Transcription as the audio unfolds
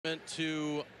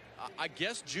To, I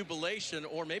guess, jubilation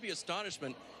or maybe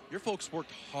astonishment. Your folks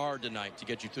worked hard tonight to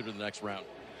get you through to the next round.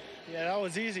 Yeah, that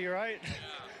was easy, right? Yeah.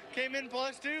 Came in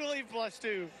 +2, leave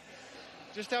 +2.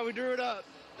 Just how we drew it up.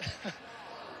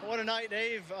 What a night,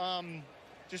 Dave.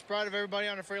 Just proud of everybody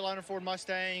on the Freightliner Ford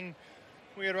Mustang.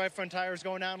 We had right front tires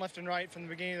going down left and right from the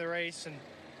beginning of the race, and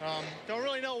don't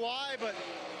really know why, but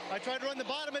I tried to run the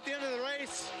bottom at the end of the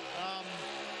race.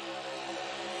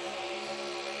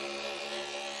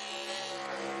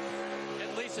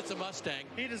 At least it's a Mustang.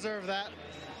 He deserved that.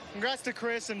 Congrats to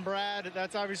Chris and Brad.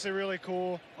 That's obviously really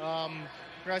cool.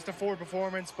 Congrats to Ford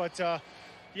Performance. But,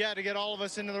 yeah, to get all of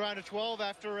us into the round of 12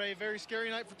 after a very scary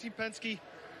night for Team Penske.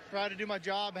 Tried to do my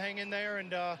job, hang in there,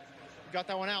 and got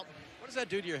that one out. What does that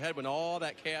do to your head when all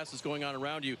that chaos is going on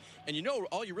around you? And you know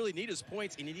all you really need is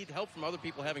points, and you need help from other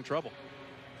people having trouble.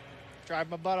 Drive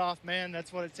my butt off, man.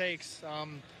 That's what it takes.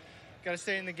 Got to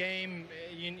stay in the game.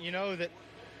 You know that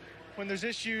when there's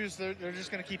issues, they're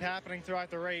just going to keep happening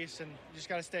throughout the race, and you just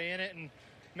got to stay in it and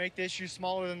make the issues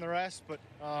smaller than the rest. But,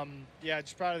 yeah,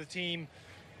 just proud of the team,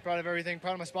 proud of everything,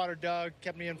 proud of my spotter, Doug,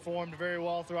 kept me informed very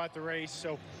well throughout the race.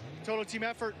 So, total team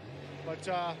effort, but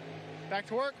back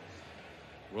to work.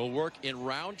 We'll work in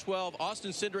round 12.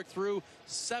 Austin Cindric threw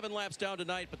 7 laps down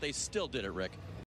tonight, but they still did it, Rick.